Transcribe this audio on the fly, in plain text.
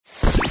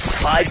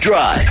5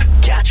 Drive.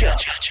 Catch up.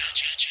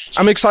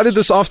 I'm excited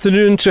this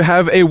afternoon to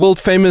have a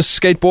world-famous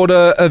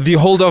skateboarder, the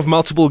holder of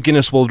multiple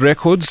Guinness World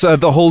Records,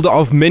 the holder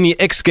of many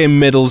X-Game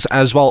medals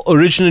as well,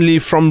 originally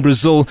from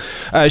Brazil.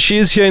 She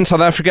is here in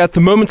South Africa at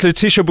the moment.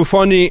 Leticia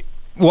Bufoni,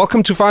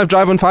 welcome to 5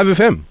 Drive on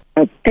 5FM.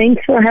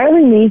 Thanks for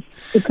having me.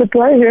 It's a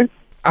pleasure.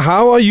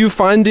 How are you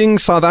finding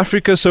South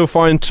Africa so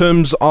far in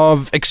terms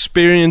of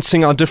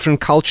experiencing our different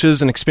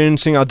cultures and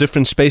experiencing our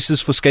different spaces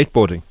for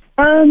skateboarding?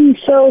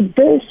 So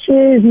this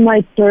is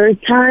my third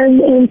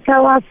time in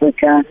South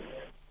Africa,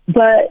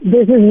 but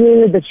this is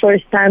really the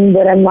first time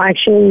that I'm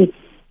actually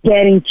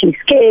getting to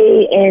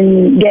skate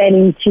and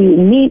getting to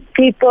meet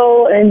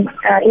people and,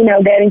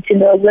 getting to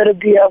know a little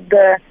bit of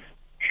the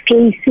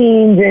skate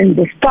scenes and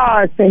the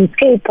spots and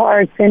skate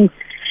parks. And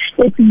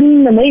it's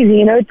been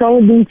amazing. It's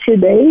only been 2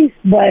 days,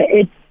 but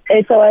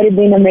it's already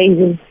been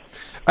amazing.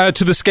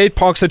 To the skate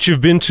parks that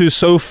you've been to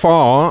so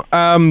far,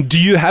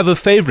 do you have a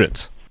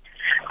favorite?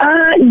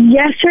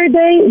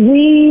 Yesterday,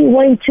 we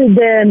went to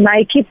the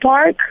Nike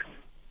Park,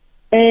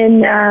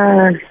 and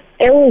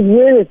it was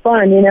really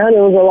fun. There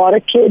was a lot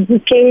of kids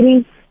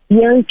skating,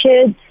 young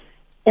kids,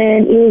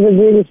 and it was a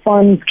really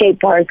fun skate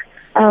park.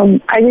 I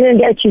didn't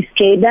get to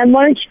skate that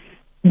much,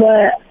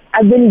 but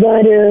I've been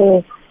going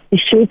to the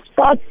shoot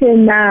spots,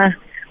 and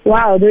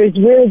wow, there's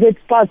really good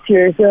spots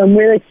here, so I'm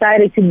really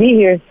excited to be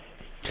here.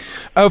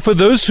 For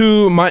those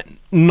who might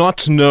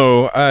not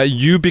know,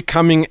 you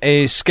becoming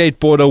a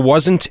skateboarder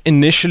wasn't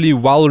initially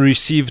well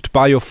received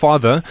by your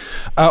father.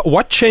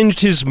 What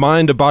changed his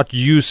mind about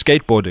you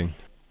skateboarding?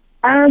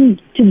 To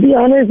be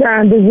honest,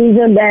 the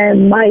reason that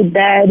my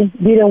dad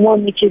didn't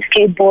want me to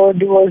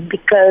skateboard was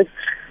because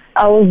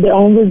I was the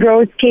only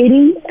girl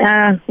skating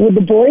with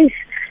the boys.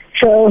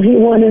 So he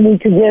wanted me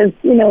to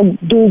just,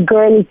 do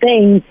girly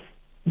things.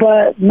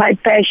 But my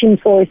passion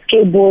for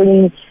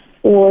skateboarding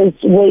was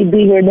way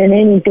bigger than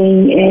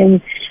anything.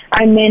 And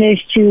I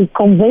managed to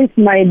convince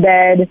my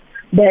dad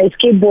that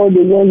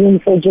skateboarding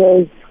wasn't for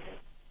just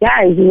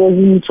guys. It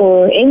wasn't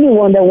for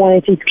anyone that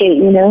wanted to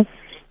skate,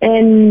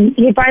 And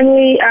he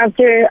finally,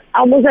 after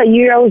almost a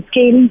year I was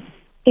skating,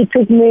 he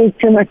took me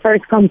to my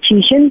first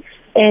competition.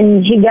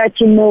 And he got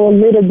to know a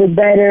little bit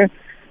better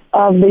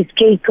of the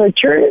skate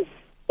culture.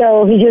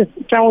 So he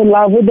just fell in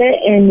love with it,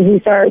 and he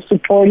started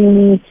supporting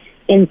me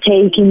and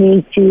taking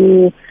me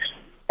to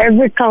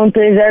every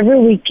contest, every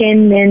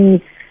weekend, and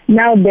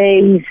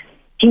nowadays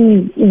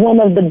he's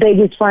one of the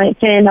biggest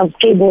fan of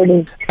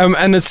skateboarding.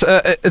 And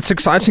it's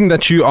exciting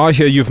that you are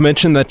here. You've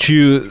mentioned that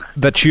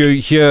you're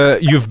here.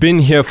 You've been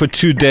here for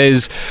 2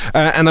 days,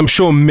 and I'm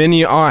sure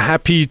many are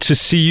happy to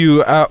see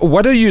you.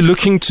 What are you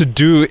looking to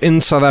do in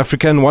South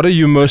Africa, and what are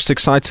you most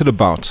excited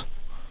about?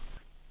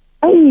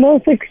 I'm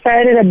most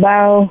excited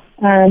about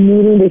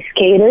meeting the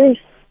skaters.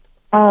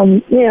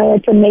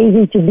 It's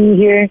amazing to be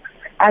here.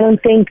 I don't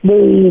think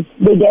they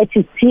get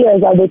to see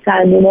us all the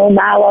time.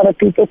 Not a lot of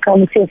people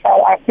come to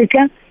South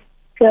Africa.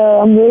 So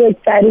I'm really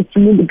excited to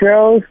meet the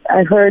girls.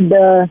 I heard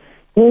the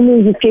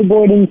women's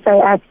skateboarding in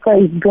South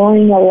Africa is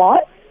growing a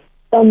lot.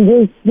 So I'm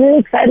just really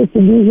excited to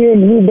be here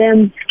and meet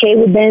them, skate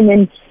with them,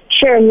 and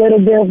share a little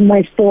bit of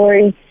my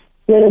story,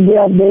 a little bit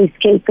of the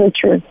skate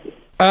culture.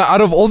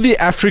 Out of all the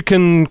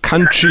African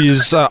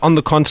countries on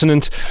the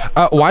continent,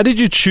 why did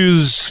you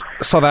choose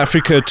South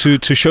Africa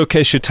to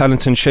showcase your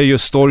talent and share your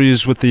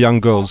stories with the young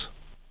girls?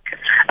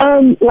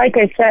 Like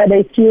I said,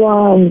 I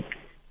feel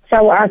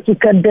South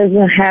Africa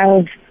doesn't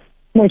have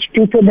much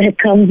people that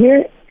come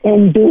here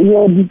and do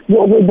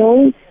what we're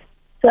doing.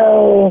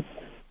 So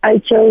I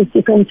chose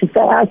to come to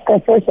South Africa,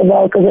 first of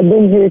all, because I've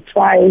been here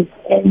twice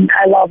and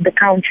I love the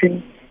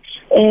country.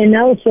 And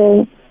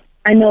also,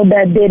 I know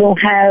that they don't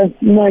have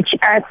much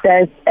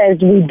access as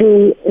we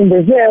do in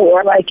Brazil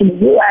or like in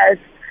the U.S.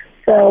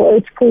 So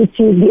it's cool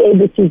to be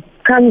able to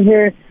come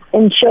here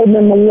and show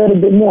them a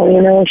little bit more,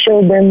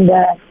 show them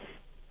that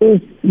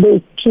if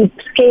they keep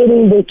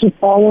skating, they keep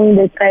following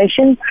their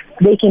passion,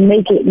 they can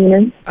make it,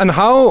 And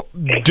how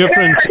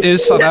different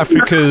is South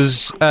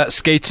Africa's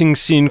skating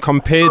scene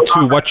compared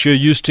to what you're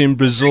used to in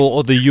Brazil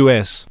or the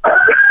U.S.?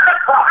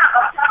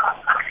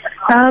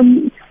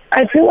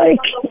 I feel like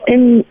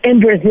in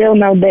Brazil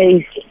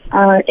nowadays,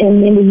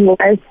 and in the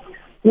U.S.,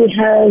 we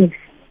have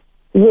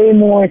way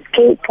more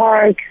skate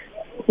parks,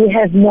 we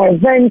have more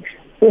events,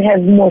 we have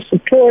more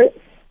support.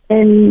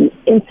 And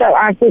in South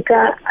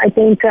Africa, I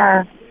think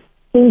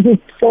things are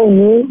so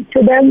new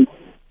to them.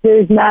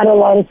 There's not a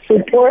lot of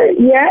support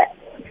yet.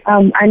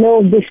 I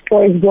know the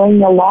sport is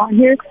growing a lot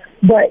here,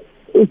 but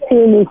it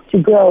still needs to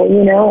grow,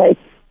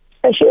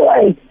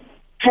 especially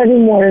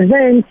having more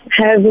events,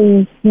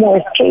 having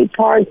more skate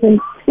parks, and,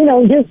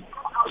 just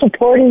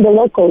supporting the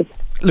locals.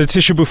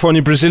 Leticia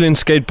Bufoni, Brazilian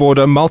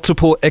skateboarder,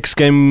 multiple X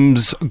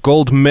Games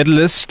gold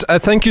medalist.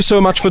 Thank you so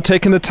much for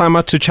taking the time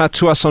out to chat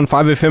to us on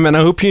 5FM, and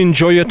I hope you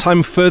enjoy your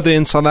time further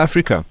in South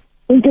Africa.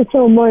 Thank you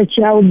so much.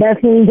 I will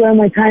definitely enjoy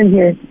my time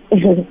here.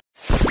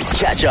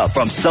 Catch up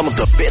from some of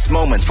the best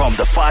moments from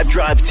the 5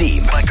 Drive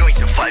team by going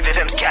to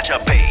 5FM's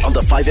catch-up page on the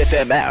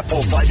 5FM app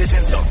or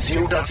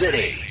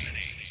 5FM.co.za.